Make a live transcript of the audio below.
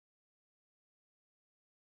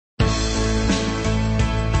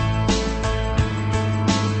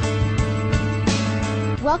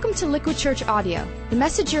Welcome to Liquid Church Audio. The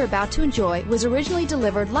message you're about to enjoy was originally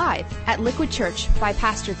delivered live at Liquid Church by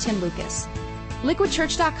Pastor Tim Lucas.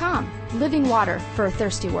 LiquidChurch.com, living water for a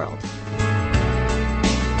thirsty world.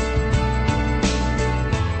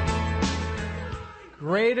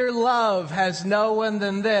 Greater love has no one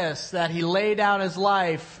than this, that he lay down his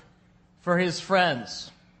life for his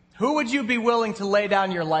friends. Who would you be willing to lay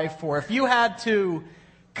down your life for? If you had to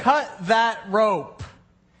cut that rope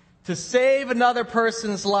to save another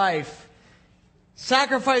person's life,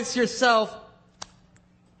 sacrifice yourself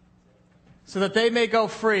so that they may go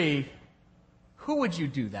free, who would you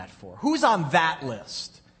do that for? Who's on that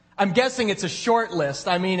list? I'm guessing it's a short list.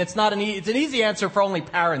 I mean, it's an easy answer for only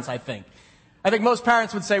parents, I think. I think most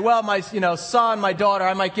parents would say, well, my son, my daughter,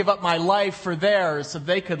 I might give up my life for theirs so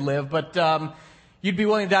they could live, but you'd be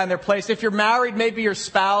willing to die in their place. If you're married, maybe your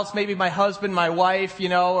spouse, maybe my husband, my wife,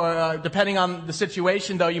 or depending on the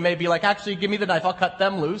situation, though, you may be like, actually, give me the knife, I'll cut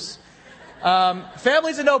them loose.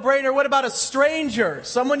 Family's a no-brainer. What about a stranger?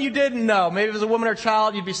 Someone you didn't know. Maybe it was a woman or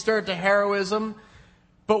child, you'd be stirred to heroism.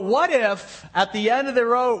 But what if, at the end of the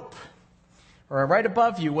rope, or right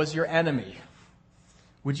above you, was your enemy?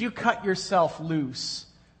 Would you cut yourself loose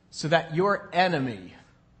so that your enemy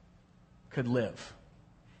could live?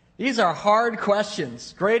 These are hard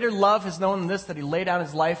questions. Greater love has known this, that he laid down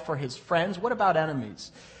his life for his friends. What about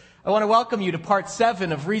enemies? I want to welcome you to part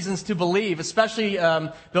 7 of Reasons to Believe, especially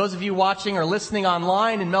those of you watching or listening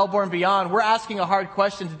online in Melbourne and beyond. We're asking a hard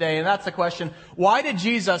question today, and that's the question, why did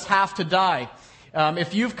Jesus have to die?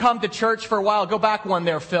 If you've come to church for a while, go back one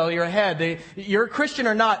there, Phil, you're ahead. You're a Christian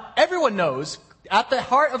or not, everyone knows at the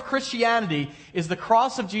heart of Christianity is the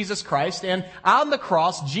cross of Jesus Christ, and on the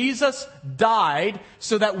cross, Jesus died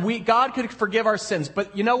so that God could forgive our sins.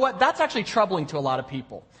 But you know what? That's actually troubling to a lot of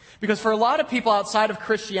people. Because for a lot of people outside of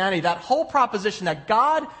Christianity, that whole proposition that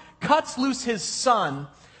God cuts loose his Son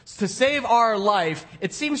to save our life,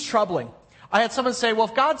 it seems troubling. I had someone say, well,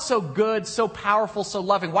 if God's so good, so powerful, so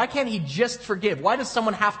loving, why can't he just forgive? Why does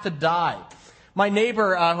someone have to die? My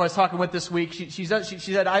neighbor who I was talking with this week, she said,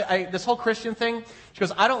 this whole Christian thing, she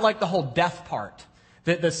goes, I don't like the whole death part.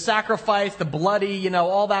 The sacrifice, the bloody,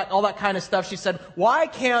 all that kind of stuff. She said, why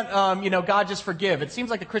can't, God just forgive? It seems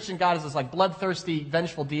like the Christian God is this like bloodthirsty,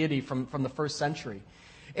 vengeful deity from the first century.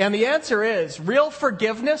 And the answer is, real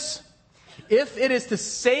forgiveness, if it is to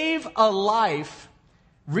save a life,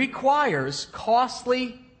 requires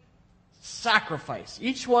costly sacrifice.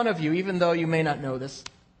 Each one of you, even though you may not know this,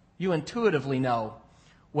 you intuitively know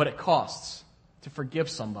what it costs to forgive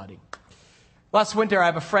somebody. Last winter, I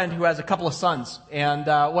have a friend who has a couple of sons, and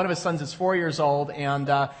one of his sons is 4 years old, and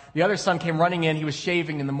the other son came running in. He was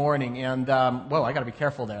shaving in the morning, and whoa, I got to be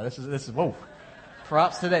careful there. This is whoa,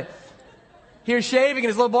 props today. He was shaving, and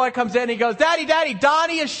his little boy comes in, and he goes, Daddy,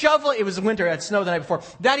 Donnie is shoveling. It was winter, it had snowed the night before.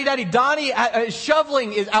 Daddy, Donnie is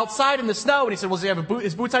shoveling is outside in the snow. And he said, well, does he have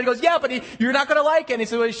his boots on? He goes, yeah, but you're not going to like it. And he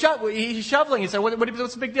said, well, he's shoveling. He said,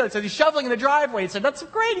 what's the big deal? He said, he's shoveling in the driveway. He said, that's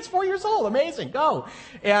great, he's 4 years old, amazing, go.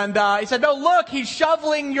 And he said, no, look, he's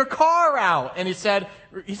shoveling your car out. And he said,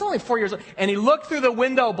 he's only 4 years old. And he looked through the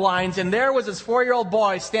window blinds, and there was his 4-year-old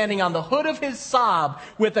boy standing on the hood of his Saab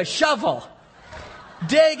with a shovel.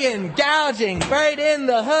 Digging, gouging, right in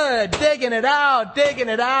the hood, digging it out.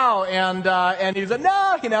 And he said,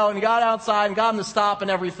 no, and he got outside and got him to stop and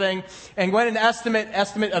everything. And went an estimate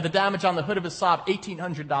of the damage on the hood of his Saab,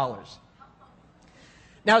 $1,800.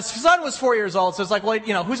 Now, his son was 4 years old, so it's like, well,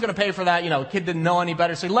 who's going to pay for that? Kid didn't know any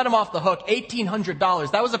better, so he let him off the hook,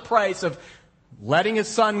 $1,800. That was the price of letting his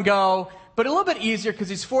son go, but a little bit easier because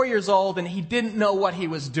he's 4 years old and he didn't know what he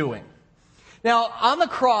was doing. Now, on the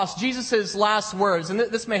cross, Jesus' last words, and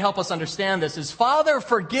this may help us understand this, is, Father,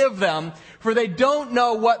 forgive them, for they don't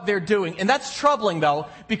know what they're doing. And that's troubling, though,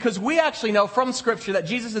 because we actually know from Scripture that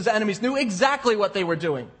Jesus' enemies knew exactly what they were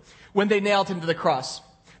doing when they nailed him to the cross.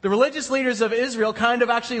 The religious leaders of Israel kind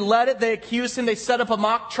of actually led it. They accused him. They set up a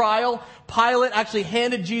mock trial. Pilate actually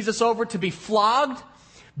handed Jesus over to be flogged,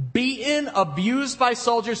 beaten, abused by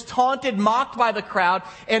soldiers, taunted, mocked by the crowd,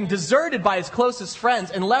 and deserted by his closest friends,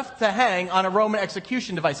 and left to hang on a Roman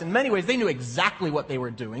execution device. In many ways, they knew exactly what they were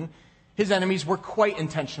doing. His enemies were quite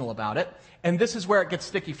intentional about it. And this is where it gets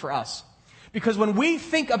sticky for us. Because when we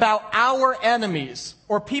think about our enemies,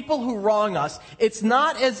 or people who wrong us, it's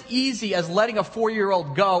not as easy as letting a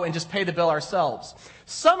 4-year-old go and just pay the bill ourselves.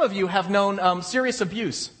 Some of you have known serious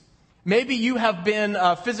abuse. Maybe you have been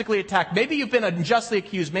physically attacked. Maybe you've been unjustly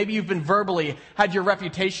accused. Maybe you've been verbally had your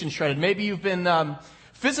reputation shredded. Maybe you've been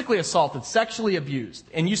physically assaulted, sexually abused,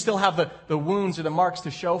 and you still have the wounds or the marks to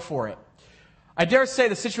show for it. I dare say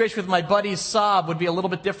the situation with my buddy Saab would be a little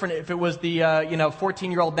bit different if it was the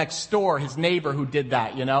 14-year-old next door, his neighbor, who did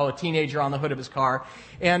that, a teenager on the hood of his car.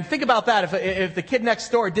 And think about that. If the kid next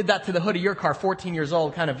door did that to the hood of your car, 14 years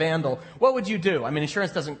old, kind of vandal, what would you do? I mean,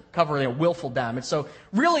 insurance doesn't cover willful damage. So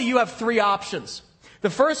really you have three options. The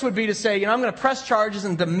first would be to say, I'm going to press charges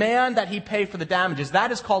and demand that he pay for the damages.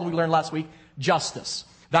 That is called, we learned last week, justice.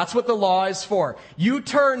 That's what the law is for. You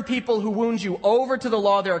turn people who wound you over to the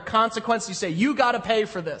law. There are consequences. You say, you got to pay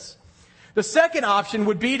for this. The second option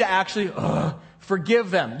would be to actually forgive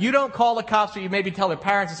them. You don't call the cops, but you maybe tell their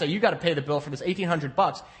parents and say, you got to pay the bill for this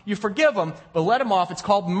 $1,800. You forgive them, but let them off. It's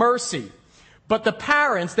called mercy. But the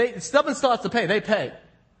parents, someone still has to pay. They pay.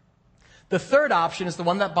 The third option is the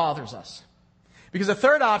one that bothers us. Because the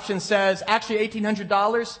third option says, actually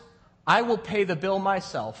 $1,800, I will pay the bill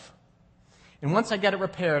myself. And once I get it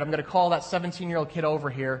repaired, I'm going to call that 17-year-old kid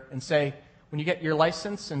over here and say, when you get your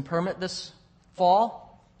license and permit this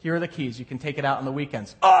fall, here are the keys. You can take it out on the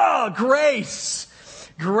weekends. Oh, grace!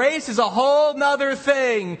 Grace is a whole nother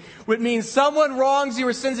thing, which means someone wrongs you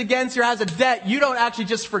or sins against you or has a debt. You don't actually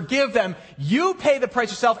just forgive them. You pay the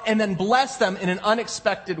price yourself and then bless them in an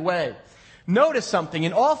unexpected way. Notice something.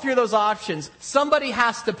 In all three of those options, somebody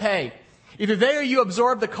has to pay. Either they or you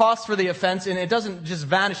absorb the cost for the offense, and it doesn't just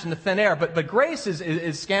vanish into thin air. But grace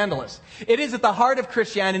is scandalous. It is at the heart of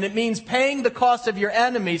Christianity, and it means paying the cost of your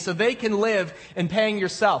enemy so they can live and paying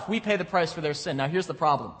yourself. We pay the price for their sin. Now, here's the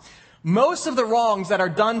problem. Most of the wrongs that are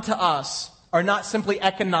done to us are not simply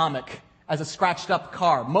economic, as a scratched-up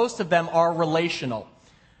car. Most of them are relational.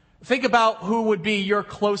 Think about who would be your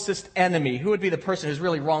closest enemy. Who would be the person who's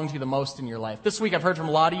really wronged you the most in your life? This week I've heard from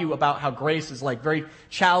a lot of you about how grace is very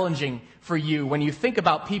challenging for you when you think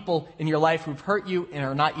about people in your life who've hurt you and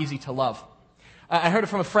are not easy to love. I heard it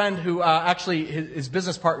from a friend who actually his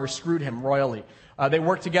business partner screwed him royally. They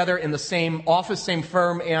worked together in the same office, same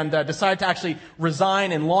firm, and decided to actually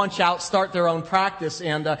resign and launch out, start their own practice,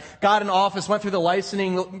 and got an office, went through the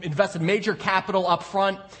licensing, invested major capital up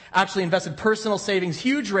front, actually invested personal savings,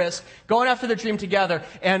 huge risk, going after their dream together.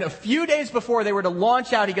 And a few days before they were to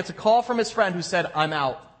launch out, he gets a call from his friend who said, I'm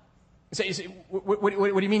out. He said, what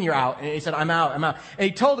do you mean you're out? And he said, I'm out. And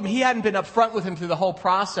he told him he hadn't been up front with him through the whole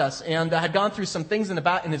process and had gone through some things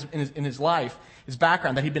in his life, his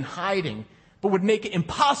background, that he'd been hiding, but would make it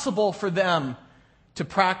impossible for them to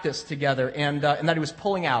practice together, and that he was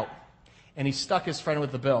pulling out. And he stuck his friend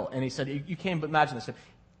with the bill. And he said, you can't imagine this.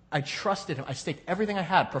 I trusted him. I staked everything I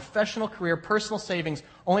had, professional career, personal savings,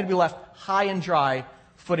 only to be left high and dry,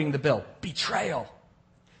 footing the bill. Betrayal.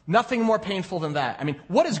 Nothing more painful than that. I mean,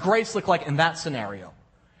 what does grace look like in that scenario?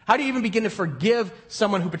 How do you even begin to forgive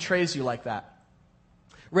someone who betrays you like that?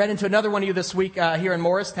 Ran into another one of you this week here in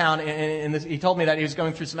Morristown, and he told me that he was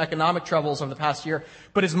going through some economic troubles over the past year.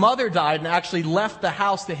 But his mother died and actually left the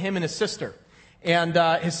house to him and his sister. And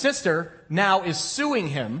his sister now is suing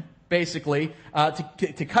him, basically,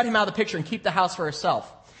 to cut him out of the picture and keep the house for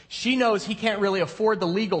herself. She knows he can't really afford the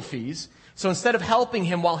legal fees, so instead of helping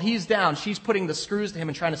him while he's down, she's putting the screws to him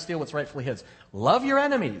and trying to steal what's rightfully his. Love your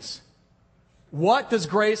enemies. What does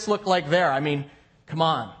grace look like there? I mean, come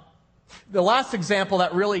on. The last example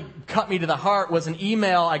that really cut me to the heart was an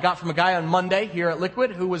email I got from a guy on Monday here at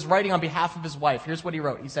Liquid who was writing on behalf of his wife. Here's what he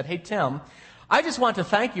wrote. He said, hey, Tim, I just want to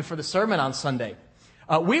thank you for the sermon on Sunday.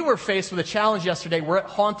 We were faced with a challenge yesterday where it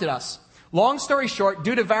haunted us. Long story short,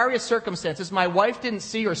 due to various circumstances, my wife didn't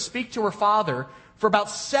see or speak to her father for about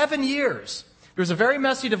 7 years. There was a very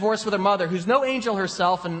messy divorce with her mother, who's no angel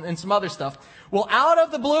herself and some other stuff. Well, out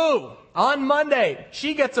of the blue, on Monday,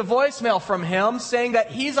 she gets a voicemail from him saying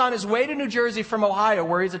that he's on his way to New Jersey from Ohio,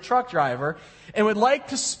 where he's a truck driver, and would like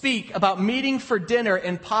to speak about meeting for dinner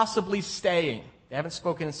and possibly staying. They haven't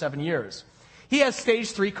spoken in 7 years. He has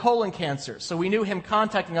stage 3 colon cancer, so we knew him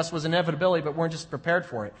contacting us was an inevitability, but weren't just prepared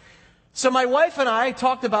for it. So my wife and I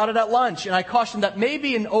talked about it at lunch, and I cautioned that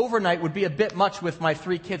maybe an overnight would be a bit much with my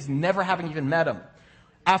 3 kids never having even met him.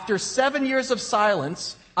 After 7 years of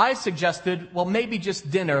silence, I suggested, well, maybe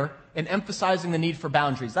just dinner and emphasizing the need for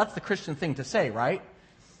boundaries. That's the Christian thing to say, right?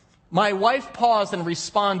 My wife paused and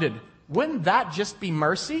responded, wouldn't that just be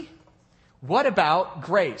mercy? What about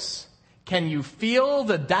grace? Can you feel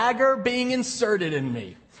the dagger being inserted in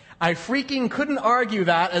me? I freaking couldn't argue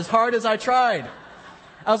that as hard as I tried.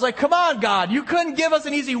 I was like, come on, God, you couldn't give us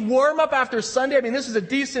an easy warm-up after Sunday? I mean, this is a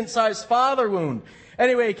decent-sized father wound.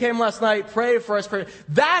 Anyway, he came last night, prayed for us.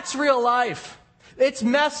 That's real life. It's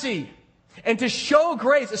messy. And to show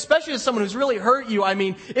grace, especially to someone who's really hurt you, I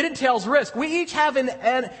mean, it entails risk. We each have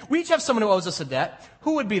someone who owes us a debt.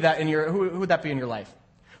 Who would be that who would that be in your life?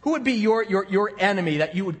 Who would be your enemy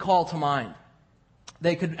that you would call to mind?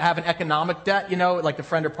 They could have an economic debt, like the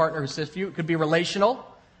friend or partner who sits for you. It could be relational,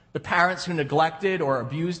 the parents who neglected or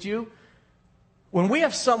abused you. When we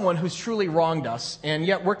have someone who's truly wronged us, and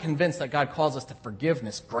yet we're convinced that God calls us to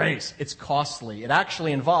forgiveness, grace, it's costly. It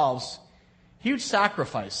actually involves huge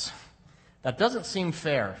sacrifice. That doesn't seem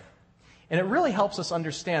fair. And it really helps us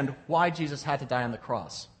understand why Jesus had to die on the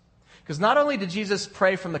cross. Because not only did Jesus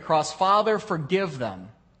pray from the cross, Father, forgive them,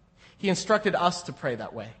 he instructed us to pray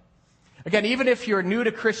that way. Again, even if you're new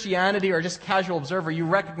to Christianity or just casual observer, you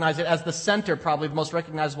recognize it as the center, probably the most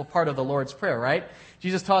recognizable part of the Lord's Prayer, right?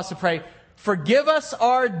 Jesus taught us to pray, forgive us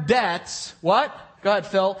our debts, what? Go ahead,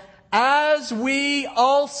 Phil. As we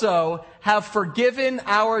also have forgiven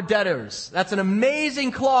our debtors. That's an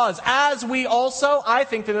amazing clause. As we also, I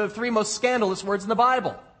think they're the three most scandalous words in the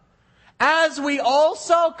Bible. As we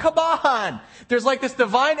also, come on. There's like this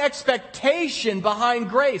divine expectation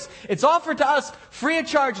behind grace. It's offered to us free of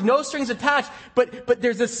charge, no strings attached. But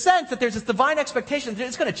there's a sense that there's this divine expectation that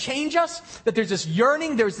it's going to change us, that there's this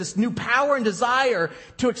yearning, there's this new power and desire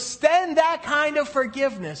to extend that kind of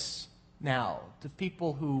forgiveness now to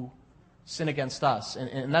people who sin against us.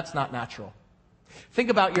 And that's not natural.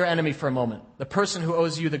 Think about your enemy for a moment, the person who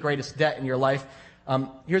owes you the greatest debt in your life.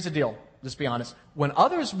 Here's the deal. Just be honest. When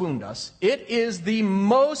others wound us, it is the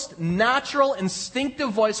most natural,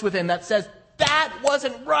 instinctive voice within that says, that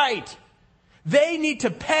wasn't right. They need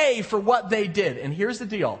to pay for what they did. And here's the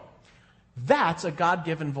deal. That's a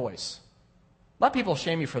God-given voice. A lot of people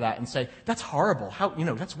shame you for that and say, that's horrible.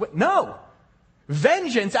 No.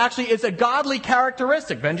 Vengeance actually is a godly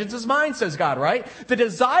characteristic. Vengeance is mine, says God, right? The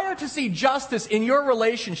desire to see justice in your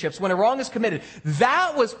relationships when a wrong is committed,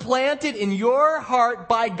 that was planted in your heart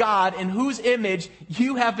by God, in whose image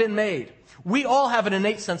you have been made. We all have an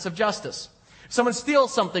innate sense of justice. If someone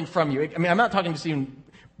steals something from you, I'm not talking just even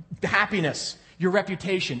happiness, your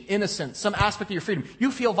reputation, innocence, some aspect of your freedom,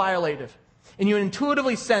 you feel violated. And you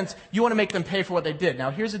intuitively sense you want to make them pay for what they did.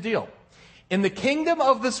 Now, here's the deal. In the kingdom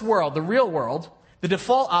of this world, the real world, the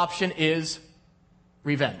default option is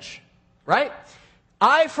revenge, right?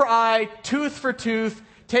 Eye for eye, tooth for tooth,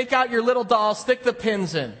 take out your little doll, stick the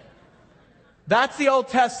pins in. That's the Old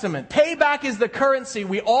Testament. Payback is the currency.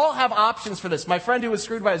 We all have options for this. My friend who was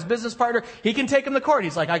screwed by his business partner, he can take him to court.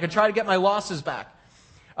 He's like, I could try to get my losses back.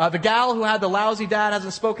 The gal who had the lousy dad,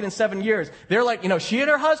 hasn't spoken in 7 years. They're like, she and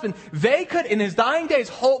her husband, they could, in his dying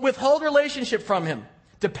days, withhold relationship from him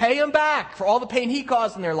to pay him back for all the pain he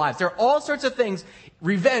caused in their lives. There are all sorts of things,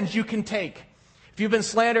 revenge you can take. If you've been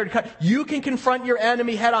slandered, you can confront your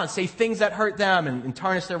enemy head on, say things that hurt them and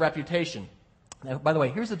tarnish their reputation. Now, by the way,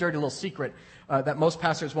 here's a dirty little secret that most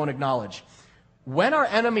pastors won't acknowledge. When our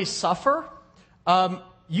enemies suffer,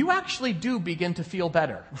 you actually do begin to feel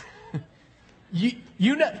better.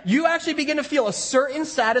 You actually begin to feel a certain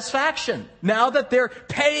satisfaction now that they're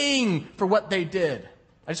paying for what they did.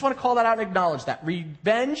 I just want to call that out and acknowledge that.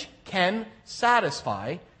 Revenge can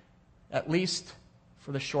satisfy, at least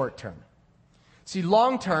for the short term. See,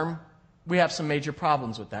 long term, we have some major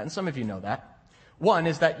problems with that, and some of you know that. One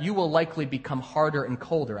is that you will likely become harder and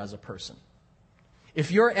colder as a person.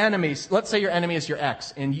 If your enemies, let's say your enemy is your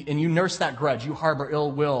ex, and you nurse that grudge, you harbor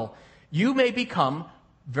ill will, you may become,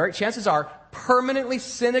 chances are, permanently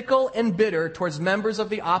cynical and bitter towards members of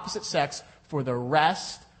the opposite sex for the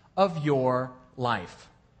rest of your life.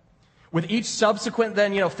 With each subsequent,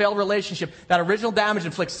 failed relationship, that original damage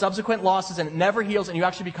inflicts subsequent losses and it never heals and you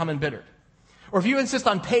actually become embittered. Or if you insist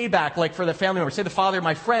on payback, like for the family member, say the father of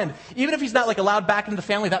my friend, even if he's not allowed back into the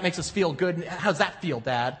family, that makes us feel good. How's that feel,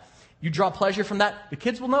 Dad? You draw pleasure from that, the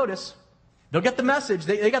kids will notice. They'll get the message.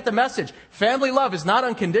 They got the message. Family love is not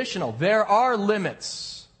unconditional. There are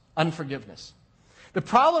limits. Unforgiveness. The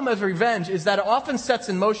problem of revenge is that it often sets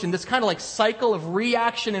in motion this kind of cycle of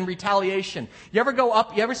reaction and retaliation. You ever go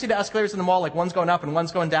up, you ever see the escalators in the mall, like one's going up and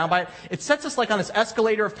one's going down by it? It sets us on this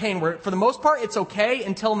escalator of pain where for the most part it's okay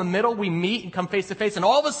until in the middle we meet and come face to face and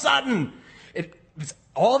all of a sudden it's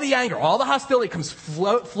all the anger, all the hostility comes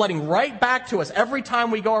flooding right back to us. Every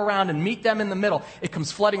time we go around and meet them in the middle, it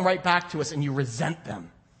comes flooding right back to us and you resent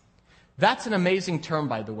them. That's an amazing term,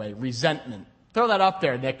 by the way, resentment. Throw that up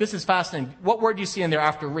there, Nick. This is fascinating. What word do you see in there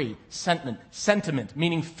after re? Sentiment,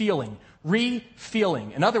 meaning feeling.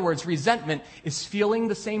 Re-feeling. In other words, resentment is feeling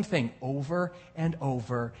the same thing over and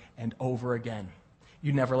over and over again.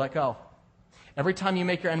 You never let go. Every time you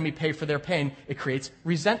make your enemy pay for their pain, it creates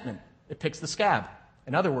resentment. It picks the scab.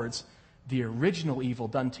 In other words, the original evil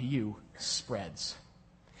done to you spreads.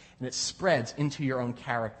 And it spreads into your own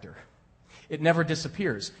character. It never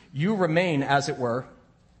disappears. You remain, as it were,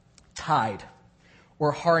 tied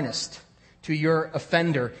or harnessed to your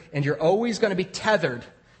offender, and you're always going to be tethered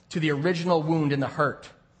to the original wound and the hurt.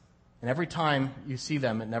 And every time you see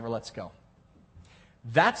them, it never lets go.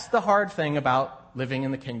 That's the hard thing about living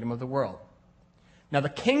in the kingdom of the world. Now, the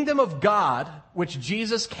kingdom of God, which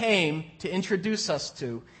Jesus came to introduce us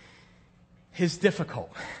to, is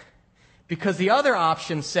difficult. Because the other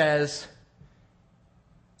option says,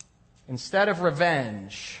 instead of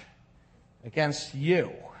revenge against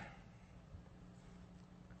you,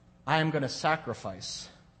 I am going to sacrifice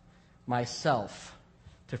myself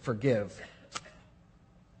to forgive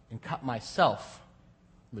and cut myself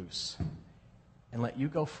loose and let you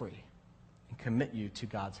go free and commit you to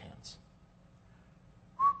God's hands.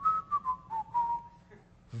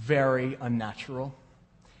 Very unnatural.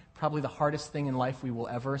 Probably the hardest thing in life we will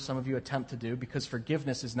ever, some of you, attempt to do, because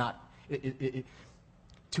forgiveness is not,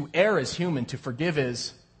 to err is human, to forgive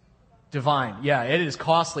is divine. Yeah, it is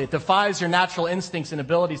costly. It defies your natural instincts and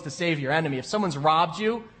abilities to save your enemy. If someone's robbed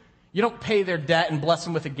you, you don't pay their debt and bless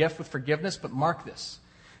them with a gift with forgiveness, but mark this.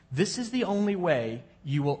 This is the only way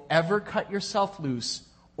you will ever cut yourself loose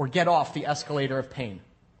or get off the escalator of pain.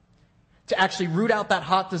 To actually root out that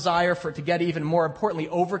hot desire for it to get even, more importantly,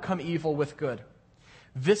 overcome evil with good.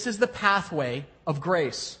 This is the pathway of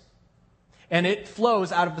grace. And it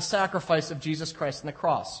flows out of the sacrifice of Jesus Christ on the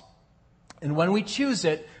cross. And when we choose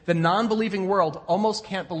it, the non-believing world almost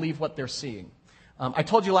can't believe what they're seeing. I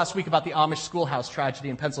told you last week about the Amish schoolhouse tragedy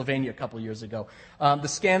in Pennsylvania a couple years ago. The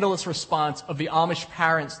scandalous response of the Amish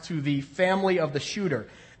parents to the family of the shooter.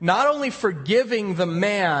 Not only forgiving the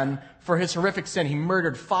man for his horrific sin, he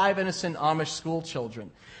murdered 5 innocent Amish school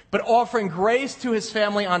children, but offering grace to his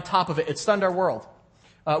family on top of it. It stunned our world.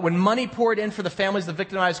 When money poured in for the families of the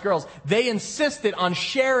victimized girls, they insisted on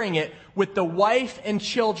sharing it with the wife and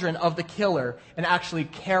children of the killer and actually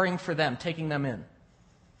caring for them, taking them in.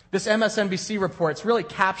 This MSNBC report really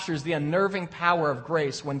captures the unnerving power of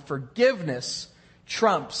grace when forgiveness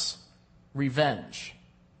trumps revenge.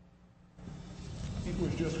 It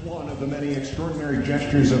was just one of the many extraordinary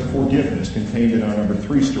gestures of forgiveness contained in our number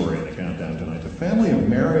 3 story in the countdown tonight. The family of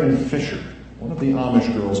Marion Fisher, one of the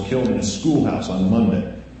Amish girls killed in a schoolhouse on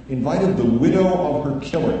Monday, invited the widow of her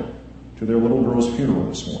killer to their little girl's funeral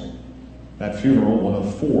this morning. That funeral, one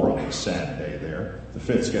of 4 on a sad day there, the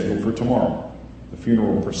 5th scheduled for tomorrow. The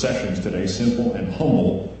funeral processions today, simple and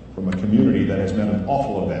humble, from a community that has met an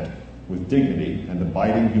awful event with dignity and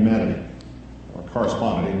abiding humanity. Our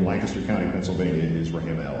correspondent in Lancaster County, Pennsylvania, is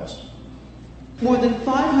Rahima Ellis. More than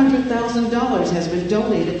 $500,000 has been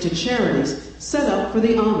donated to charities set up for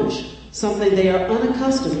the Amish, something they are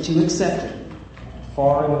unaccustomed to accepting.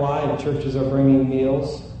 Far and wide, churches are bringing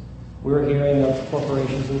meals. We're hearing of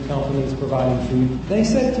corporations and companies providing food. They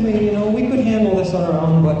said to me, we could handle this on our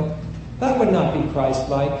own, but that would not be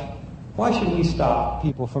Christ-like. Why should we stop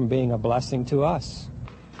people from being a blessing to us?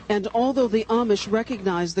 And although the Amish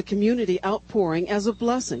recognize the community outpouring as a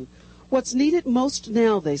blessing, what's needed most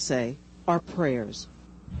now, they say, are prayers.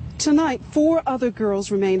 Tonight, 4 other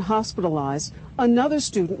girls remain hospitalized. Another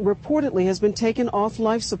student reportedly has been taken off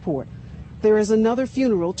life support. There is another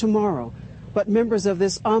funeral tomorrow, but members of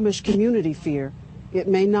this Amish community fear it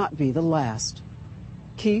may not be the last.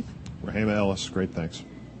 Keith? Rahima Ellis, great thanks.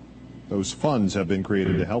 Those funds have been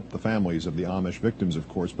created to help the families of the Amish victims, of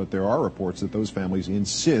course, but there are reports that those families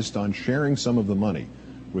insist on sharing some of the money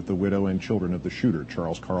with the widow and children of the shooter,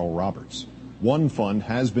 Charles Carl Roberts. One fund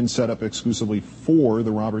has been set up exclusively for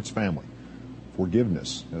the Roberts family.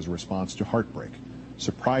 Forgiveness as a response to heartbreak.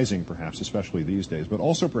 Surprising, perhaps, especially these days, but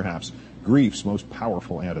also perhaps grief's most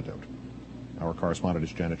powerful antidote. Our correspondent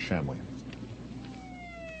is Janet Shamley.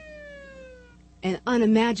 An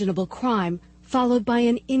unimaginable crime followed by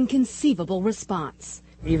an inconceivable response.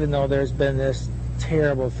 Even though there's been this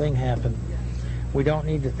terrible thing happen, we don't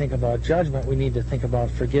need to think about judgment. We need to think about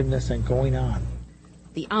forgiveness and going on.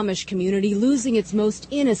 The Amish community losing its most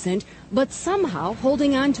innocent, but somehow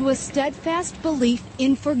holding on to a steadfast belief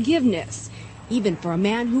in forgiveness, even for a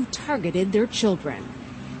man who targeted their children.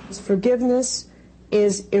 Forgiveness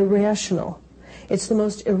is irrational. It's the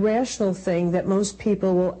most irrational thing that most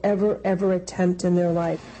people will ever attempt in their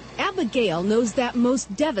life. Abigail knows that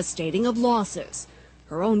most devastating of losses.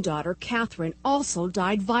 Her own daughter, Catherine, also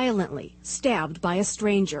died violently, stabbed by a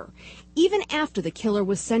stranger. Even after the killer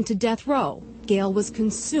was sent to death row, Gail was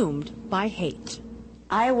consumed by hate.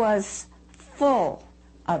 I was full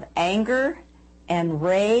of anger and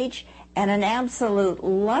rage and an absolute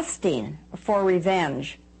lusting for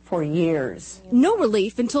revenge for years. No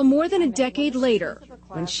relief until more than a decade later,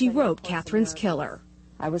 when she wrote Catherine's killer.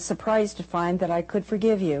 I was surprised to find that I could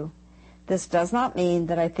forgive you. This does not mean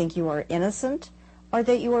that I think you are innocent or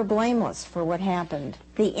that you are blameless for what happened.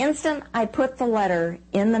 The instant I put the letter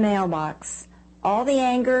in the mailbox, all the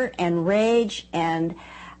anger and rage and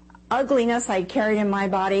ugliness I'd carried in my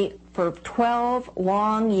body for 12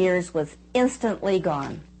 long years was instantly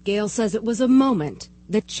gone. Gail says it was a moment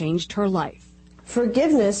that changed her life.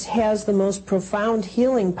 Forgiveness has the most profound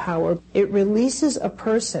healing power. It releases a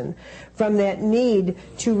person from that need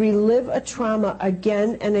to relive a trauma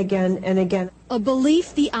again and again and again. A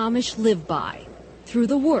belief the Amish live by through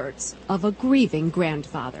the words of a grieving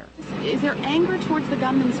grandfather. Is there anger towards the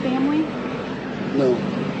gunman's family? No.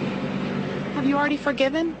 Have you already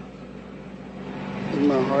forgiven? In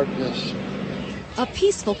my heart, yes. A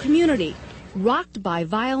peaceful community, rocked by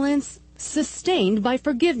violence, sustained by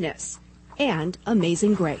forgiveness, and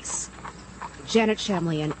amazing grace. Janet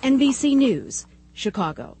Shamlian, NBC News,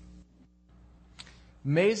 Chicago.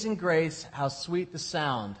 Amazing grace, how sweet the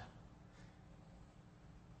sound.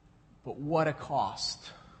 But what a cost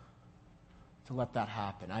to let that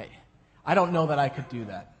happen. I don't know that I could do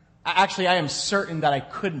that. Actually, I am certain that I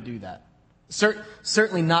couldn't do that.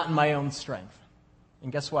 Certainly not in my own strength.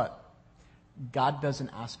 And guess what? God doesn't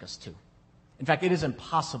ask us to. In fact, it is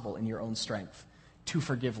impossible in your own strength to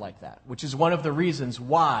forgive like that, which is one of the reasons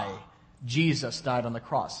why Jesus died on the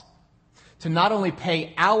cross. To not only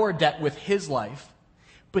pay our debt with his life,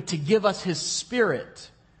 but to give us his Spirit,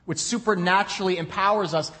 which supernaturally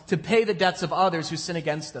empowers us to pay the debts of others who sin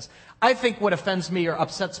against us. I think what offends me or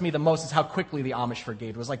upsets me the most is how quickly the Amish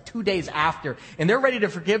forgave. It was like 2 days after, and they're ready to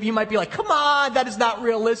forgive. You might be like, come on, that is not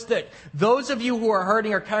realistic. Those of you who are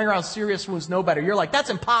hurting or carrying around serious wounds know better. You're like, that's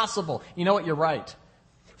impossible. You know what? You're right.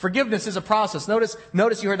 Forgiveness is a process.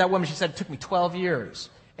 Notice you heard that woman. She said, it took me 12 years.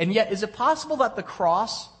 And yet, is it possible that the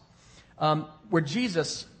cross, where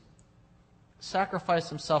Jesus sacrificed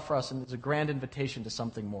himself for us, and is a grand invitation to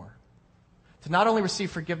something more? To not only receive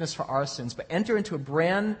forgiveness for our sins, but enter into a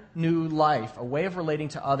brand new life, a way of relating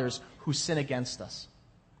to others who sin against us.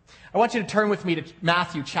 I want you to turn with me to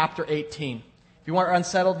Matthew chapter 18. If you are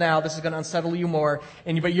unsettled now, this is going to unsettle you more.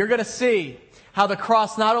 But you're going to see how the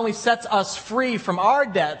cross not only sets us free from our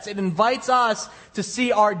debts, it invites us to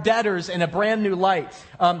see our debtors in a brand new light.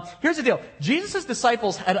 Here's the deal. Jesus'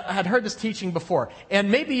 disciples had heard this teaching before,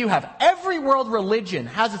 and maybe you have. Every world religion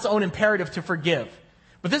has its own imperative to forgive.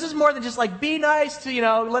 But this is more than just like, be nice to,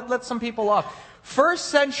 let some people off. First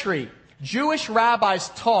century Jewish rabbis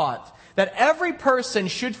taught that every person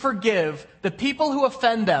should forgive the people who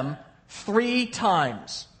offend them 3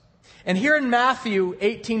 times. And here in Matthew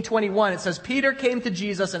 18:21, it says, Peter came to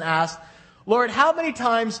Jesus and asked, Lord, how many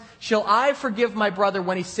times shall I forgive my brother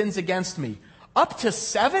when he sins against me? Up to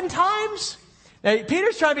 7 times? Now,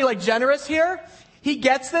 Peter's trying to be generous here. He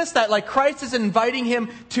gets this, that Christ is inviting him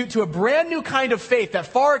to a brand new kind of faith that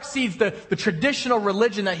far exceeds the traditional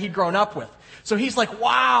religion that he'd grown up with. So he's like,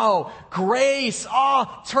 wow, grace,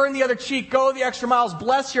 turn the other cheek, go the extra miles,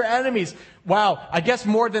 bless your enemies. Wow, I guess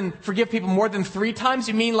forgive people more than 3 times?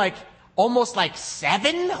 You mean almost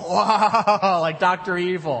 7? Wow, like Dr.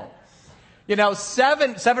 Evil.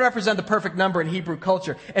 7 represent the perfect number in Hebrew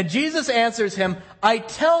culture. And Jesus answers him, I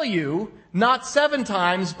tell you, not 7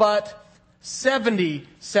 times, but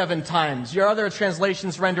 77 times. Your other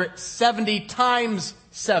translations render it 70 times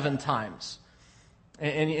 7 times.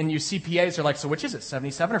 And you CPAs are like, so which is it,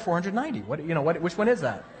 77 or 490? Which one is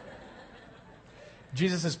that?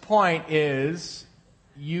 Jesus' point is,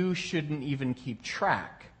 you shouldn't even keep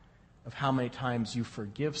track of how many times you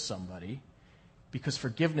forgive somebody, because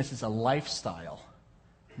forgiveness is a lifestyle,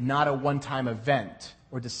 not a one-time event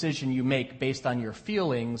or decision you make based on your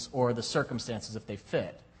feelings or the circumstances if they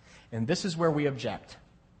fit. And this is where we object.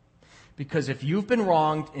 Because if you've been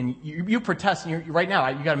wronged and you protest, and right now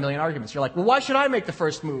you got a million arguments. You're like, well, why should I make the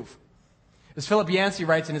first move? As Philip Yancey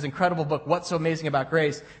writes in his incredible book, What's So Amazing About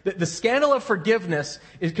Grace, the scandal of forgiveness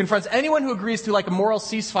confronts anyone who agrees to a moral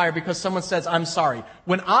ceasefire because someone says, I'm sorry.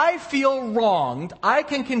 When I feel wronged, I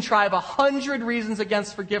can contrive 100 reasons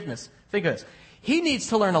against forgiveness. Think of this. He needs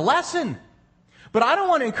to learn a lesson. But I don't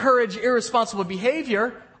want to encourage irresponsible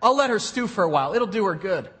behavior. I'll let her stew for a while. It'll do her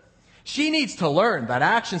good. She needs to learn that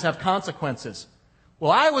actions have consequences.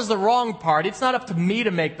 Well, I was the wrong party. It's not up to me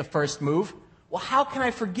to make the first move. Well, how can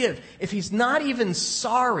I forgive if he's not even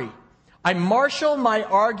sorry? I marshal my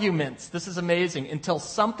arguments, this is amazing, until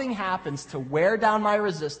something happens to wear down my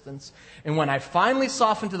resistance. And when I finally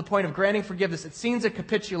soften to the point of granting forgiveness, it seems a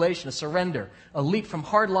capitulation, a surrender, a leap from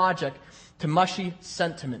hard logic to mushy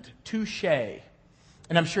sentiment. Touché.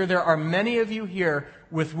 And I'm sure there are many of you here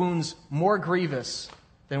with wounds more grievous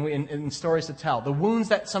than in stories to tell. The wounds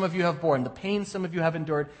that some of you have borne, the pain some of you have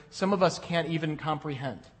endured, some of us can't even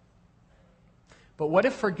comprehend. But what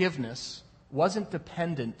if forgiveness wasn't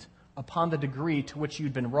dependent upon the degree to which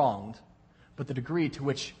you'd been wronged, but the degree to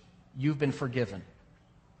which you've been forgiven.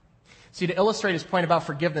 See, to illustrate his point about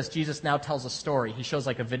forgiveness, Jesus now tells a story. He shows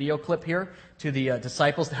like a video clip here to the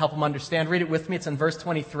disciples to help them understand. Read it with me. It's in verse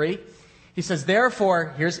 23. He says,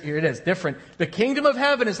 therefore, here it is, different. The kingdom of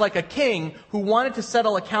heaven is like a king who wanted to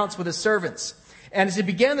settle accounts with his servants. And as he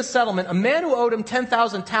began the settlement, a man who owed him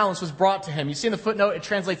 10,000 talents was brought to him. You see in the footnote, it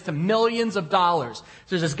translates to millions of dollars. So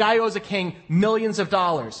there's this guy who owes a king millions of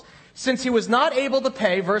dollars. Since he was not able to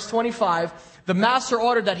pay, verse 25, the master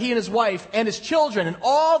ordered that he and his wife and his children and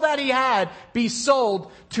all that he had be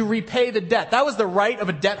sold to repay the debt. That was the right of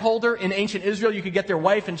a debt holder in ancient Israel. You could get their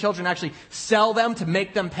wife and children, actually sell them to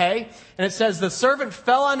make them pay. And it says, the servant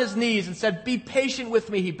fell on his knees and said, be patient with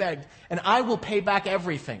me, he begged, and I will pay back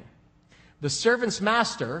everything. The servant's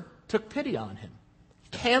master took pity on him,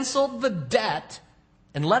 canceled the debt,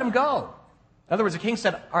 and let him go. In other words, the king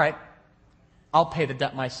said, all right, I'll pay the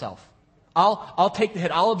debt myself. I'll take the hit.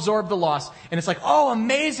 I'll absorb the loss. And it's like, oh,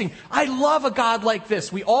 amazing. I love a God like this.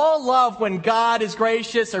 We all love when God is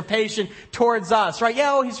gracious or patient towards us, right?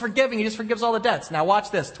 Yeah, oh, he's forgiving. He just forgives all the debts. Now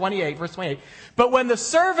watch this, 28, verse 28. But when the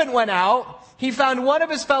servant went out, he found one of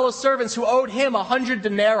his fellow servants who owed him 100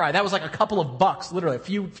 denarii. That was like a couple of bucks, literally, a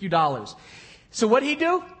few dollars. So what did he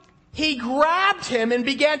do? He grabbed him and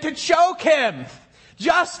began to choke him.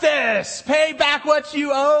 Justice! Pay back what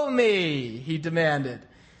you owe me, he demanded.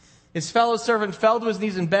 His fellow servant fell to his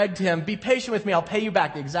knees and begged him, be patient with me, I'll pay you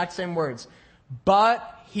back. The exact same words.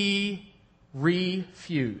 But he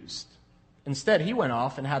refused. Instead, he went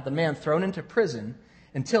off and had the man thrown into prison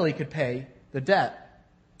until he could pay the debt.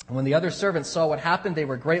 And when the other servants saw what happened, they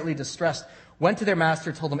were greatly distressed, went to their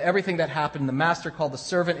master, told him everything that happened. The master called the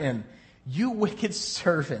servant in. You wicked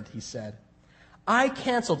servant, he said. I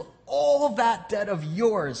canceled all of that debt of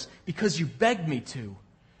yours because you begged me to.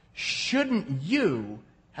 Shouldn't you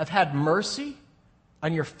have had mercy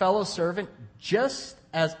on your fellow servant just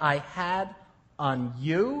as I had on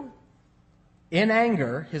you? In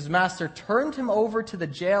anger, his master turned him over to the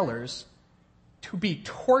jailers to be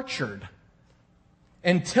tortured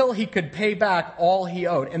until he could pay back all he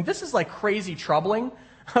owed. And this is like crazy troubling,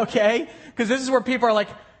 okay? Because this is where people are like,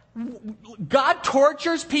 God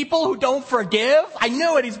tortures people who don't forgive? I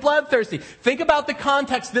knew it. He's bloodthirsty. Think about the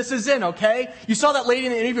context this is in, okay? You saw that lady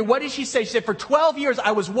in the interview. What did she say? She said, for 12 years,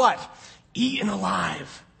 I was what? Eaten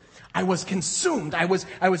alive. I was consumed. I was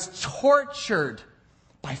tortured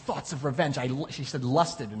by thoughts of revenge. She said,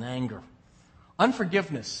 lusted in anger.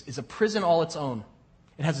 Unforgiveness is a prison all its own.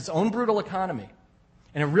 It has its own brutal economy.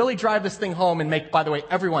 And to really drive this thing home and make, by the way,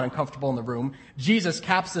 everyone uncomfortable in the room, Jesus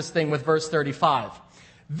caps this thing with verse 35.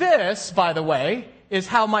 This, by the way, is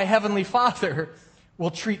how my heavenly Father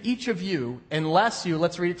will treat each of you unless you,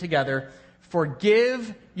 let's read it together,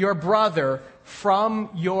 forgive your brother from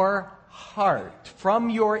your heart, from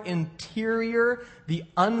your interior, the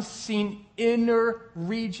unseen inner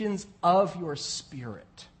regions of your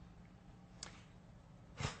spirit.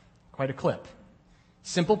 Quite a clip.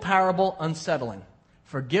 Simple parable, unsettling.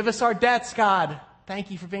 Forgive us our debts, God. Thank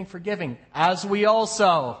you for being forgiving, as we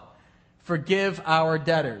also forgive our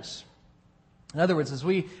debtors. In other words, as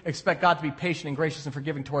we expect God to be patient and gracious and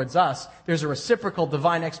forgiving towards us, there's a reciprocal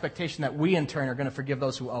divine expectation that we in turn are going to forgive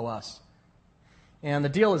those who owe us. And the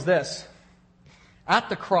deal is this. At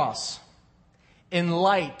the cross, in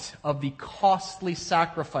light of the costly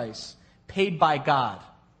sacrifice paid by God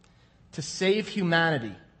to save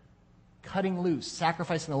humanity, cutting loose,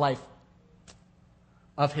 sacrificing the life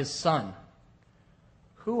of his Son,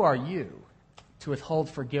 who are you to withhold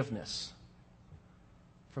forgiveness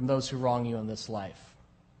from those who wrong you in this life?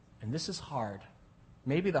 And this is hard.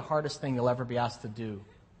 Maybe the hardest thing you'll ever be asked to do.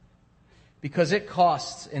 Because it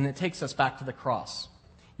costs, and it takes us back to the cross.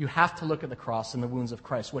 You have to look at the cross and the wounds of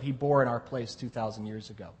Christ, what he bore in our place 2,000 years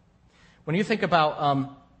ago. When you think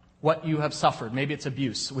about what you have suffered, maybe it's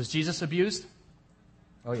abuse. Was Jesus abused?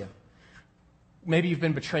 Oh, yeah. Maybe you've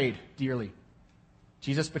been betrayed dearly.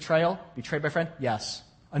 Jesus' betrayal? Betrayed by a friend? Yes.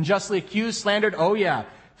 Unjustly accused, slandered? Oh, yeah.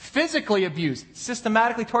 Physically abused?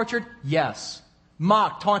 Systematically tortured? Yes.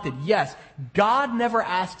 Mocked, taunted? Yes. God never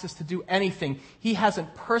asks us to do anything he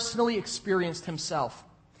hasn't personally experienced himself.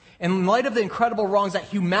 And in light of the incredible wrongs that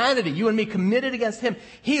humanity, you and me, committed against him,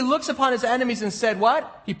 he looks upon his enemies and said,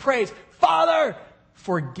 what? He prays, Father,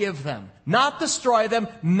 forgive them. Not destroy them,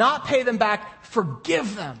 not pay them back,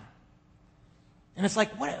 forgive them. And it's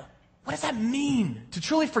like, what does that mean to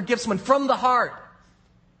truly forgive someone from the heart?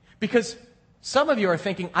 Because some of you are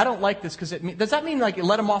thinking, I don't like this because does that mean like you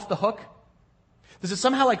let them off the hook? Does it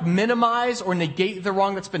somehow like minimize or negate the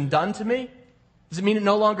wrong that's been done to me? Does it mean it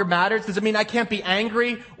no longer matters? Does it mean I can't be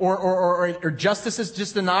angry or justice is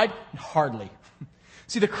just denied? Hardly.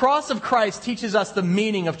 See, the cross of Christ teaches us the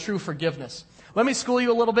meaning of true forgiveness. Let me school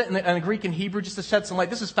you a little bit in the Greek and Hebrew just to shed some light.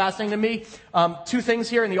 This is fascinating to me. Two things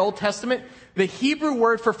here in the Old Testament. The Hebrew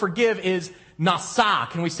word for forgive is nasa.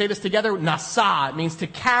 Can we say this together? Nasa. It means to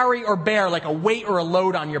carry or bear, like a weight or a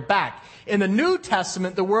load on your back. In the New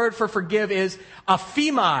Testament, the word for forgive is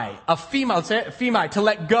aphimai. Let's say it. Aphimai, to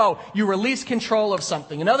let go. You release control of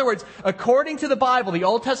something. In other words, according to the Bible, the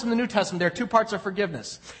Old Testament and the New Testament, there are two parts of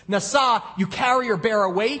forgiveness. Nasa, you carry or bear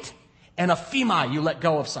a weight, and aphimai, you let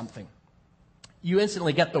go of something. You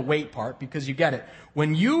instantly get the weight part because you get it.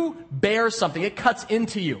 When you bear something, it cuts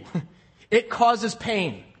into you. It causes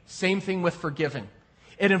pain. Same thing with forgiving.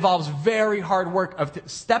 It involves very hard work of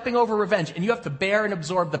stepping over revenge, and you have to bear and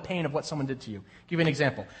absorb the pain of what someone did to you. I'll give you an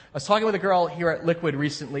example. I was talking with a girl here at Liquid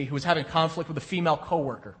recently who was having conflict with a female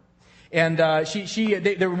coworker. And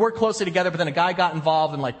they worked closely together, but then a guy got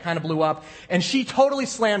involved and kind of blew up, and she totally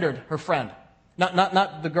slandered her friend.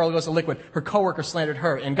 Not the girl who goes to Liquid. Her coworker slandered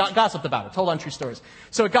her and gossiped about her, told untrue stories.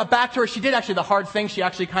 So it got back to her. She did actually the hard thing. She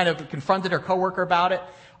actually kind of confronted her coworker about it.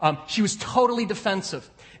 She was totally defensive.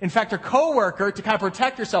 In fact, her coworker, to kind of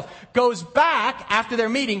protect herself, goes back after their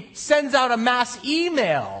meeting, sends out a mass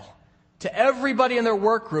email to everybody in their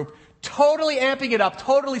work group, totally amping it up,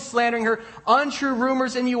 totally slandering her, untrue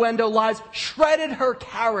rumors, innuendo, lies, shredded her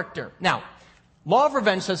character. Now, law of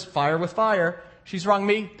revenge says fire with fire. She's wronged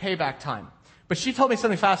me, payback time. But she told me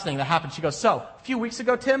something fascinating that happened. She goes, so, a few weeks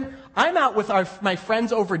ago, Tim, I'm out with my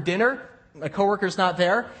friends over dinner. My coworker's not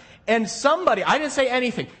there. And somebody, I didn't say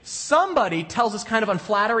anything, somebody tells this kind of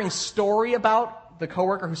unflattering story about the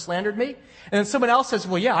coworker who slandered me. And then someone else says,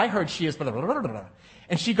 well, yeah, I heard she is blah, blah, blah, blah.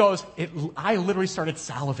 And she goes, I literally started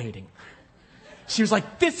salivating. She was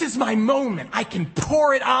like, this is my moment. I can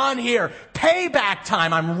pour it on here. Payback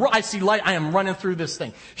time. I see light. I am running through this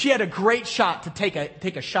thing. She had a great shot to take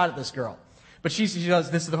a shot at this girl. But she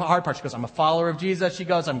goes, this is the hard part. She goes, I'm a follower of Jesus. She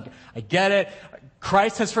goes, I get it.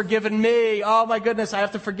 Christ has forgiven me. Oh my goodness, I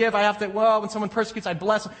have to forgive. When someone persecutes, I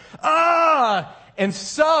bless them. And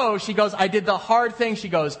so she goes, I did the hard thing. She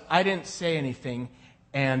goes, I didn't say anything,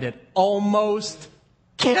 and it almost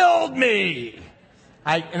killed me.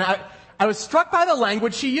 I was struck by the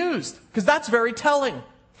language she used, because that's very telling.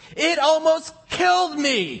 It almost killed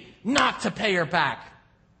me not to pay her back.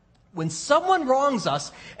 When someone wrongs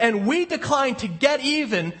us and we decline to get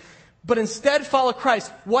even, but instead follow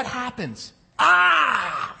Christ, what happens?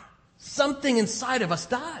 Something inside of us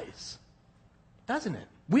dies, doesn't it?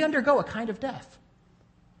 We undergo a kind of death.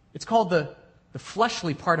 It's called the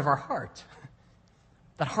fleshly part of our heart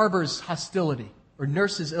that harbors hostility or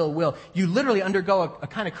nurses ill will. You literally undergo a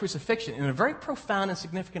kind of crucifixion in a very profound and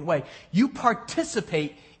significant way. You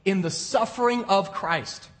participate in the suffering of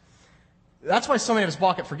Christ. That's why so many of us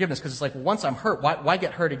balk at forgiveness, because it's like, once I'm hurt, why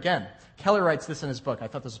get hurt again? Keller writes this in his book. I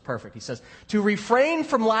thought this was perfect. He says, to refrain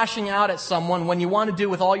from lashing out at someone when you want to do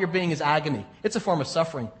with all your being is agony. It's a form of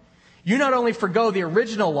suffering. You not only forgo the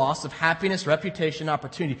original loss of happiness, reputation,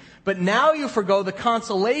 opportunity, but now you forgo the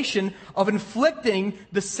consolation of inflicting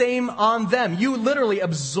the same on them. You literally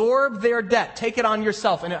absorb their debt, take it on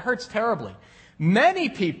yourself, and it hurts terribly. Many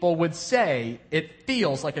people would say it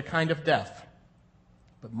feels like a kind of death.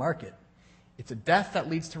 But mark it. It's a death that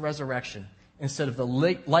leads to resurrection instead of the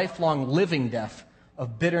lifelong living death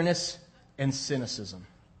of bitterness and cynicism.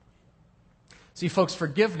 See, folks,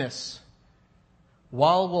 forgiveness,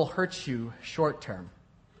 while will hurt you short term,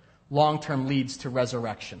 long term leads to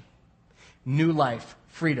resurrection. New life,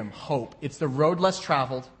 freedom, hope. It's the road less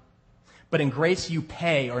traveled, but in grace you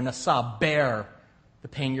pay, or nasa, bear the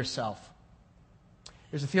pain yourself.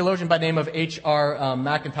 There's a theologian by the name of H.R.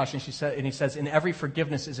 McIntosh, and he says, in every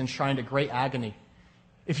forgiveness is enshrined a great agony.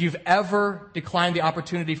 If you've ever declined the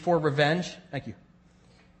opportunity for revenge, thank you,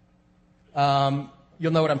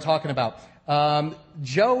 you'll know what I'm talking about.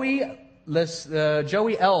 Joey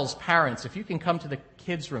L's parents, if you can come to the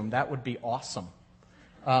kids' room, that would be awesome.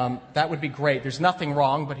 That would be great. There's nothing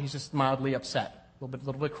wrong, but he's just mildly upset. A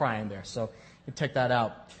little bit crying there, so you take that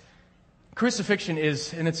out. Crucifixion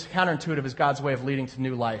is, and it's counterintuitive, is God's way of leading to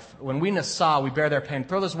new life. When we nasa, we bear their pain.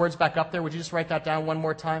 Throw those words back up there. Would you just write that down one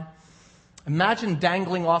more time? Imagine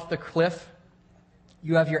dangling off the cliff.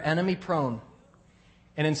 You have your enemy prone.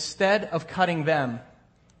 And instead of cutting them,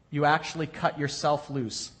 you actually cut yourself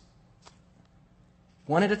loose.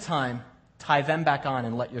 One at a time, tie them back on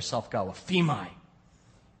and let yourself go. Aphimai.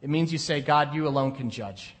 It means you say, God, you alone can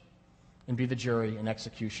judge and be the jury and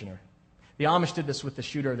executioner. The Amish did this with the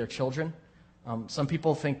shooter of their children. Some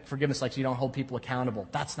people think forgiveness like you don't hold people accountable.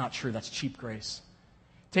 That's not true. That's cheap grace.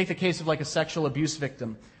 Take the case of like a sexual abuse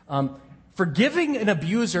victim. Forgiving an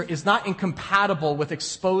abuser is not incompatible with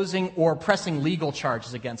exposing or pressing legal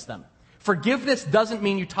charges against them. Forgiveness doesn't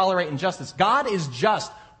mean you tolerate injustice. God is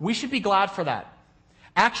just. We should be glad for that.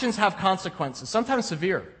 Actions have consequences, sometimes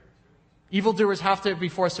severe. Evildoers have to be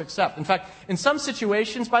forced to accept. In fact, in some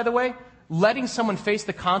situations, by the way, letting someone face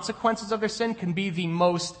the consequences of their sin can be the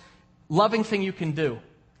most loving thing you can do.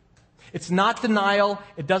 It's not denial.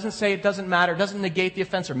 It doesn't say it doesn't matter. It doesn't negate the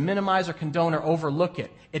offense or minimize or condone or overlook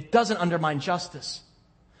it. It doesn't undermine justice.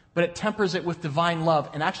 But it tempers it with divine love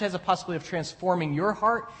and actually has a possibility of transforming your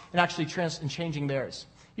heart and actually changing theirs.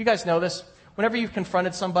 You guys know this. Whenever you've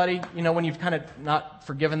confronted somebody, when you've kind of not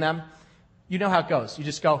forgiven them, you know how it goes. You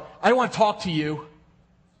just go, I don't want to talk to you.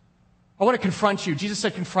 I want to confront you. Jesus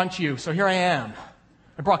said confront you, so here I am.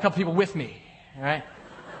 I brought a couple people with me. All right?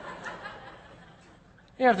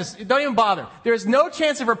 Don't even bother. There's no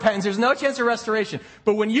chance of repentance. There's no chance of restoration.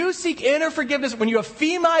 But when you seek inner forgiveness, when you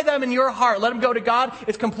affirm them in your heart, let them go to God,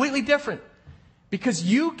 it's completely different. Because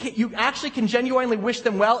you actually can genuinely wish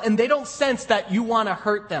them well, and they don't sense that you want to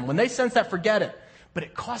hurt them. When they sense that, forget it. But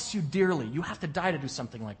it costs you dearly. You have to die to do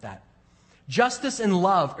something like that. Justice and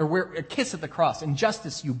love are a kiss at the cross. In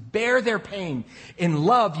justice, you bear their pain. In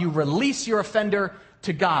love, you release your offender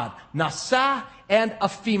to God. Nasa and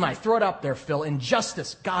aphimai. Throw it up there, Phil. In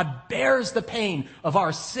justice, God bears the pain of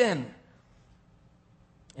our sin.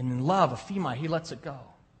 And in love, aphimai, he lets it go.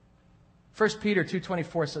 1 Peter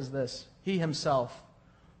 2:24 says this. He himself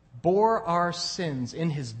bore our sins in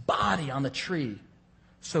his body on the tree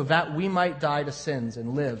so that we might die to sins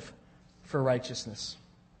and live for righteousness.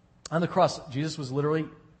 On the cross, Jesus was literally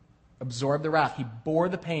absorbed the wrath. He bore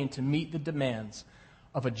the pain to meet the demands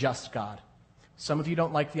of a just God. Some of you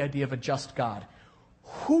don't like the idea of a just God.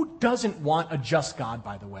 Who doesn't want a just God,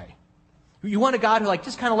 by the way? You want a God who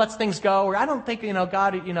just kind of lets things go, or I don't think,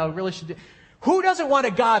 God, really should do. Who doesn't want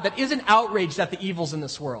a God that isn't outraged at the evils in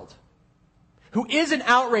this world? Who isn't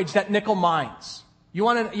outraged at nickel mines?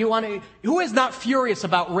 Who is not furious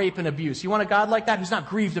about rape and abuse? You want a God like that who's not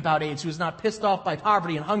grieved about AIDS, who is not pissed off by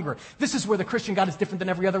poverty and hunger? This is where the Christian God is different than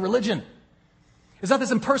every other religion. It's not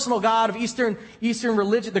this impersonal God of Eastern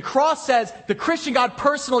religion. The cross says the Christian God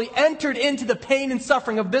personally entered into the pain and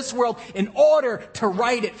suffering of this world in order to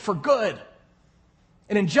right it for good.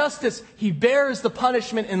 And in justice, he bears the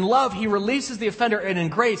punishment. In love, he releases the offender. And in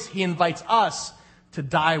grace, he invites us to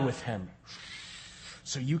die with him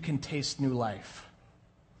so you can taste new life.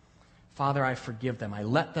 Father, I forgive them. I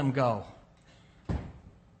let them go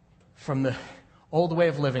from the old way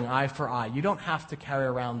of living, eye for eye. You don't have to carry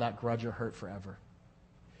around that grudge or hurt forever.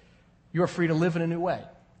 You are free to live in a new way.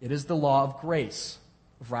 It is the law of grace,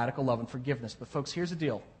 of radical love and forgiveness. But folks, here's the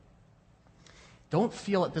deal. Don't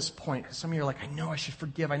feel at this point, because some of you are like, I know I should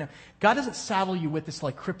forgive. I know. God doesn't saddle you with this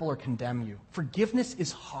cripple or condemn you. Forgiveness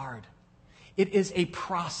is hard. It is a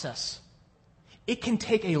process. It can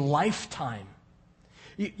take a lifetime.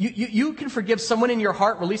 You can forgive someone in your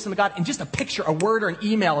heart, release them to God, and just a picture, a word, or an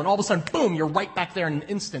email, and all of a sudden, boom, you're right back there in an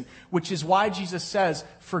instant, which is why Jesus says,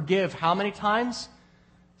 forgive how many times?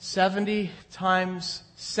 70 times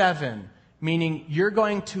 7, meaning you're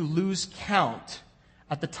going to lose count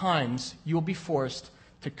at the times you will be forced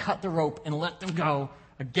to cut the rope and let them go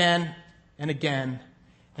again and again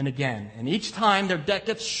and again. And each time their debt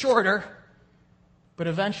gets shorter, but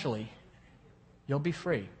eventually you'll be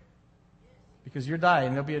free. Because you're dying,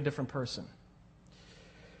 and you'll be a different person.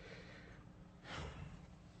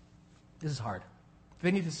 This is hard.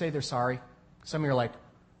 They need to say they're sorry. Some of you are like,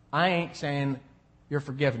 I ain't saying you're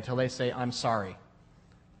forgiven until they say, I'm sorry.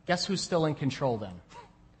 Guess who's still in control then?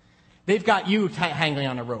 They've got you hanging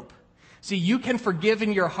on a rope. See, you can forgive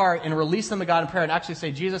in your heart and release them to God in prayer and actually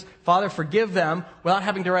say, Jesus, Father, forgive them without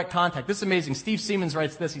having direct contact. This is amazing. Steve Siemens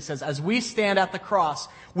writes this. He says, as we stand at the cross,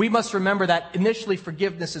 we must remember that initially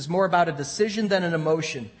forgiveness is more about a decision than an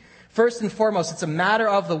emotion. First and foremost, it's a matter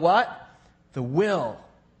of the what? The will.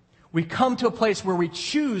 We come to a place where we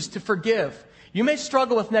choose to forgive. You may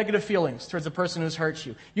struggle with negative feelings towards the person who's hurt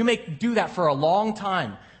you. You may do that for a long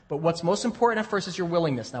time. But what's most important at first is your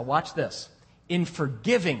willingness. Now watch this. In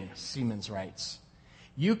forgiving, Siemens writes,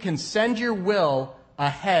 you can send your will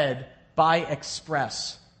ahead by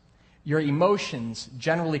express. Your emotions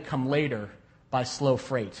generally come later by slow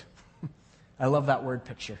freight. I love that word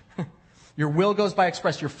picture. Your will goes by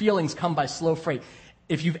express. Your feelings come by slow freight.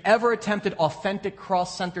 If you've ever attempted authentic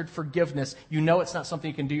cross-centered forgiveness, you know it's not something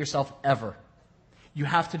you can do yourself ever. You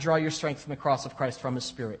have to draw your strength from the cross of Christ, from his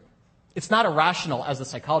Spirit. It's not irrational, as the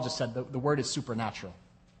psychologist said. The word is supernatural.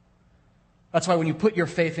 That's why when you put your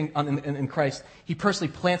faith in Christ, he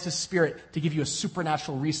personally plants his Spirit to give you a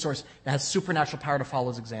supernatural resource that has supernatural power to follow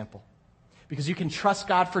his example. because you can trust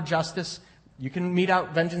God for justice. You can mete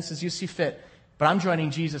out vengeance as you see fit. But I'm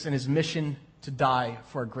joining Jesus in his mission to die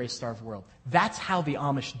for a grace-starved world. That's how the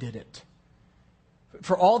Amish did it.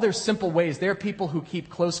 For all their simple ways, they're people who keep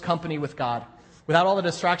close company with God. Without all the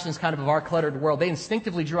distractions kind of our cluttered world, they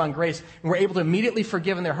instinctively drew on grace and were able to immediately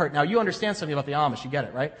forgive in their hurt. Now, you understand something about the Amish. You get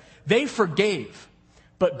it, right? They forgave.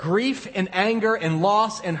 But grief and anger and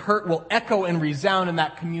loss and hurt will echo and resound in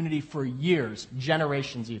that community for years,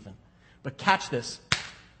 generations even. But catch this.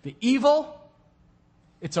 The evil,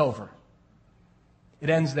 it's over.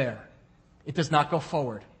 It ends there. It does not go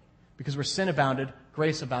forward. Because where sin abounded,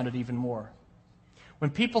 grace abounded even more.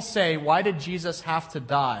 When people say, why did Jesus have to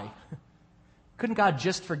die? Couldn't God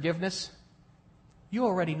just forgiveness? You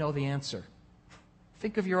already know the answer.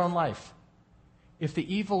 Think of your own life. If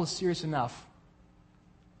the evil is serious enough,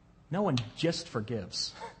 no one just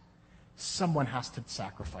forgives. Someone has to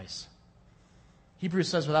sacrifice. Hebrews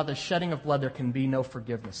says without the shedding of blood, there can be no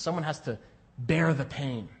forgiveness. Someone has to bear the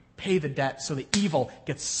pain, pay the debt, so the evil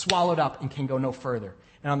gets swallowed up and can go no further.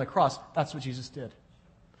 And on the cross, that's what Jesus did.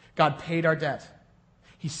 God paid our debt.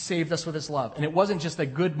 He saved us with his love. And it wasn't just a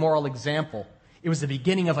good moral example. It was the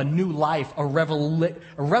beginning of a new life, a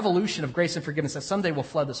revolution of grace and forgiveness that someday will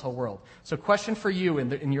flood this whole world. So question for you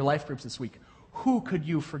in your life groups this week. Who could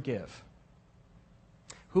you forgive?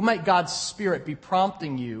 Who might God's Spirit be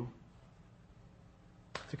prompting you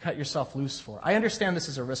to cut yourself loose for? I understand this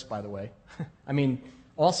is a risk, by the way. I mean,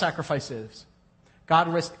 all sacrifice is. God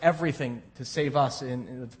risked everything to save us,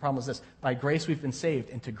 and the problem is this. By grace we've been saved,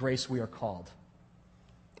 and to grace we are called.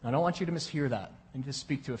 I don't want you to mishear that. I need to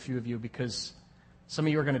speak to a few of you because some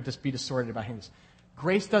of you are going to just be distorted about hearing this.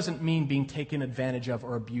 Grace doesn't mean being taken advantage of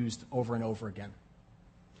or abused over and over again.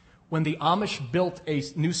 When the Amish built a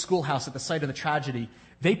new schoolhouse at the site of the tragedy,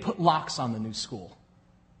 they put locks on the new school.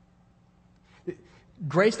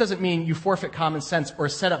 Grace doesn't mean you forfeit common sense or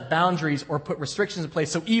set up boundaries or put restrictions in place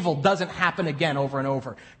so evil doesn't happen again over and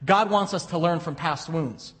over. God wants us to learn from past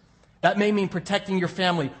wounds. That may mean protecting your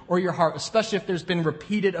family or your heart, especially if there's been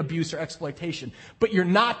repeated abuse or exploitation. But you're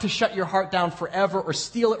not to shut your heart down forever or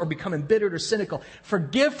steal it or become embittered or cynical.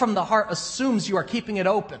 Forgive from the heart assumes you are keeping it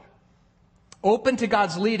open. Open to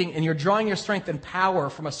God's leading, and you're drawing your strength and power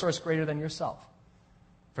from a source greater than yourself.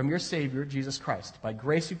 From your Savior, Jesus Christ. By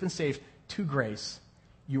grace you've been saved. To grace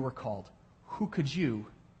you were called. Who could you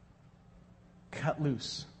cut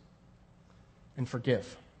loose and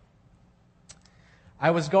forgive?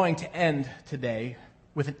 I was going to end today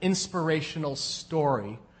with an inspirational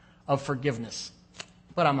story of forgiveness,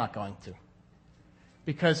 but I'm not going to.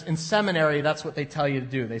 Because in seminary, that's what they tell you to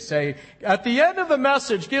do. They say, at the end of the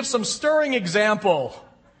message, give some stirring example.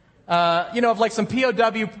 Of like some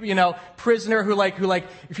POW, prisoner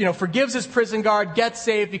who forgives his prison guard, gets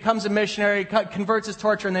saved, becomes a missionary, converts his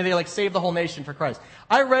torturer, and then they save the whole nation for Christ.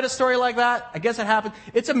 I read a story like that. I guess it happened.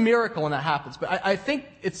 It's a miracle when that happens. But I think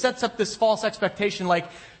it sets up this false expectation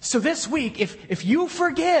so this week, if you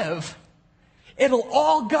forgive, it'll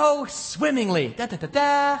all go swimmingly.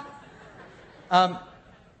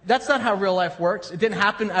 That's not how real life works. It didn't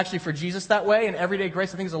happen actually for Jesus that way, and everyday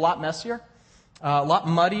grace I think is a lot messier, a lot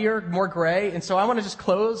muddier, more gray. And so I want to just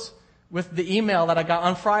close with the email that I got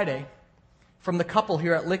on Friday from the couple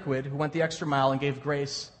here at Liquid who went the extra mile and gave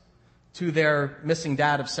grace to their missing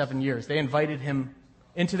dad of 7 years. They invited him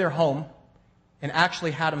into their home and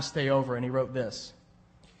actually had him stay over, and he wrote this.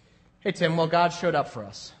 Hey, Tim, well, God showed up for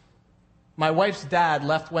us. My wife's dad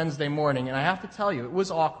left Wednesday morning, and I have to tell you, it was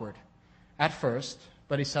awkward at first,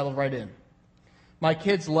 but he settled right in. My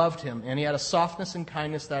kids loved him, and he had a softness and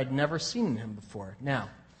kindness that I'd never seen in him before. Now,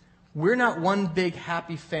 we're not one big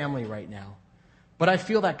happy family right now, but I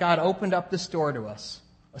feel that God opened up this door to us,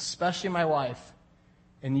 especially my wife,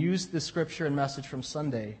 and used the scripture and message from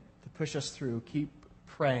Sunday to push us through. Keep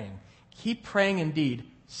praying. Keep praying indeed,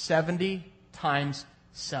 70 times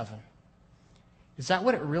 7. Is that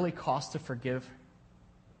what it really costs to forgive?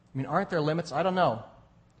 I mean, aren't there limits? I don't know.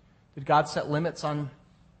 Did God set limits on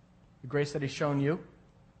the grace that he's shown you?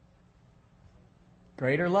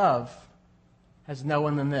 Greater love has no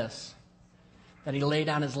one than this, that he laid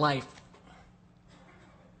down his life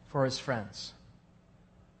for his friends.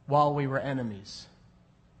 While we were enemies,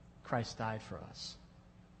 Christ died for us.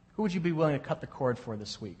 Who would you be willing to cut the cord for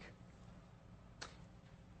this week?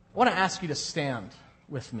 I want to ask you to stand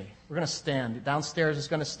with me. We're going to stand. Downstairs is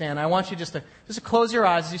going to stand. I want you just to close your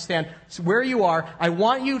eyes as you stand. So where you are, I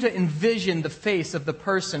want you to envision the face of the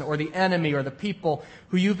person or the enemy or the people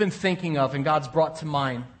who you've been thinking of and God's brought to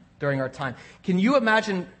mind during our time. Can you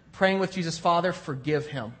imagine praying with Jesus, Father, forgive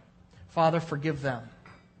him. Father, forgive them.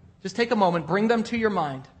 Just take a moment. Bring them to your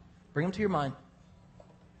mind. Bring them to your mind.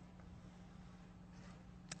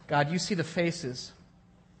 God, you see the faces.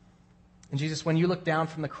 And Jesus, when you looked down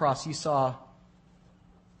from the cross, you saw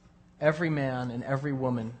every man and every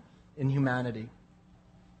woman in humanity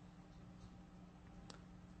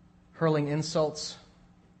hurling insults,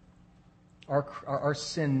 our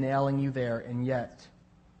sin nailing you there, and yet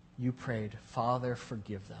you prayed, Father,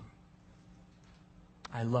 forgive them.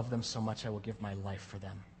 I love them so much I will give my life for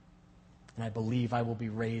them. And I believe I will be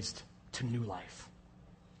raised to new life.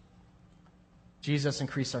 Jesus,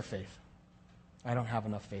 increase our faith. I don't have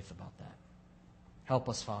enough faith about that. Help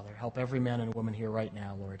us, Father. Help every man and woman here right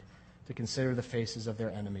now, Lord, to consider the faces of their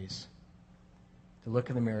enemies, to look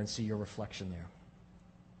in the mirror and see your reflection there.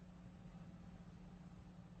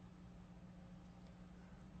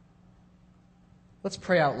 Let's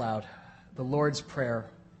pray out loud the Lord's Prayer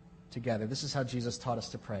together. This is how Jesus taught us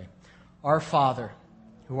to pray. Our Father,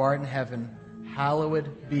 who art in heaven,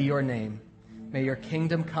 hallowed be your name. May your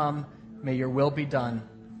kingdom come, may your will be done,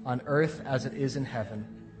 on earth as it is in heaven.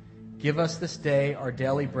 Give us this day our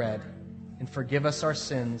daily bread, and forgive us our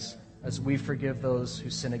sins as we forgive those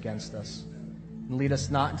who sin against us. And lead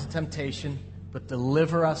us not into temptation, but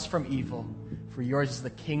deliver us from evil. For yours is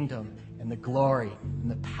the kingdom and the glory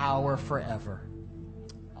and the power forever.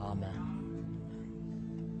 Amen.